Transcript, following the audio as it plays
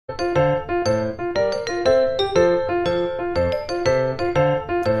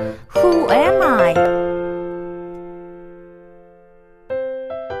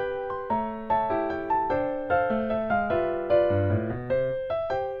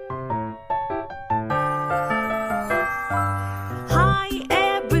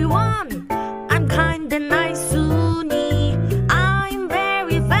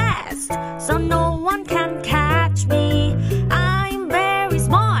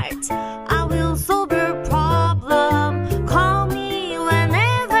smart. I will solve your problem. Call me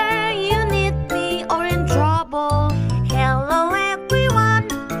whenever you need me or in trouble. Hello everyone,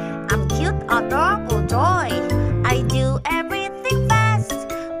 I'm cute, adorable joy. I do everything fast,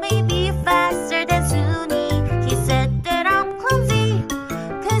 maybe faster than Sunny. He said that I'm clumsy,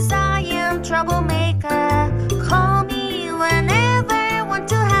 'cause I am troublemaker. Call me whenever want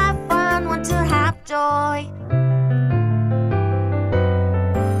to have fun, want to have joy.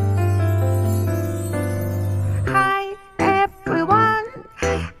 Hi everyone,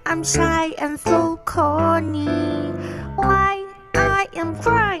 I'm shy and so corny. Why I am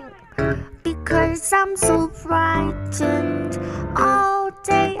crying? Because I'm so frightened. All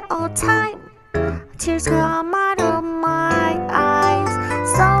day, all time, tears come out of my eyes.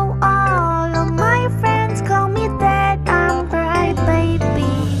 So all of my friends call me that I'm cry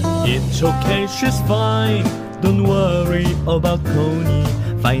baby. It's okay, she's fine. Don't worry about Connie.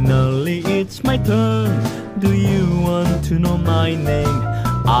 Finally, it's my turn. Do you want to know my name?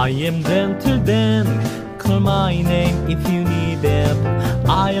 I am Gentle Dan. Call my name if you need it.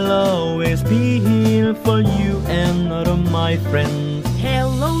 I'll always be here for you and all of my friends.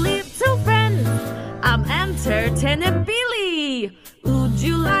 Hello little friends, I'm Entertainer Billy. Would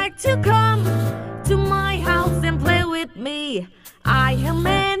you like to come to my house and play with me? I have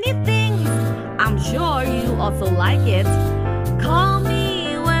many things, I'm sure you also like it. Call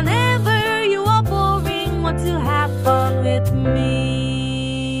me whenever you are boring, want to have fun with me.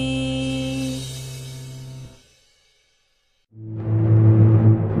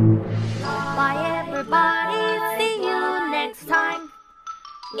 Bye everybody, see you next time.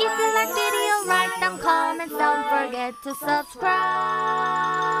 If you like video, write down comments, don't forget to subscribe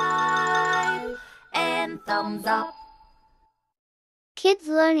and thumbs up. Kids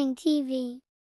Learning TV.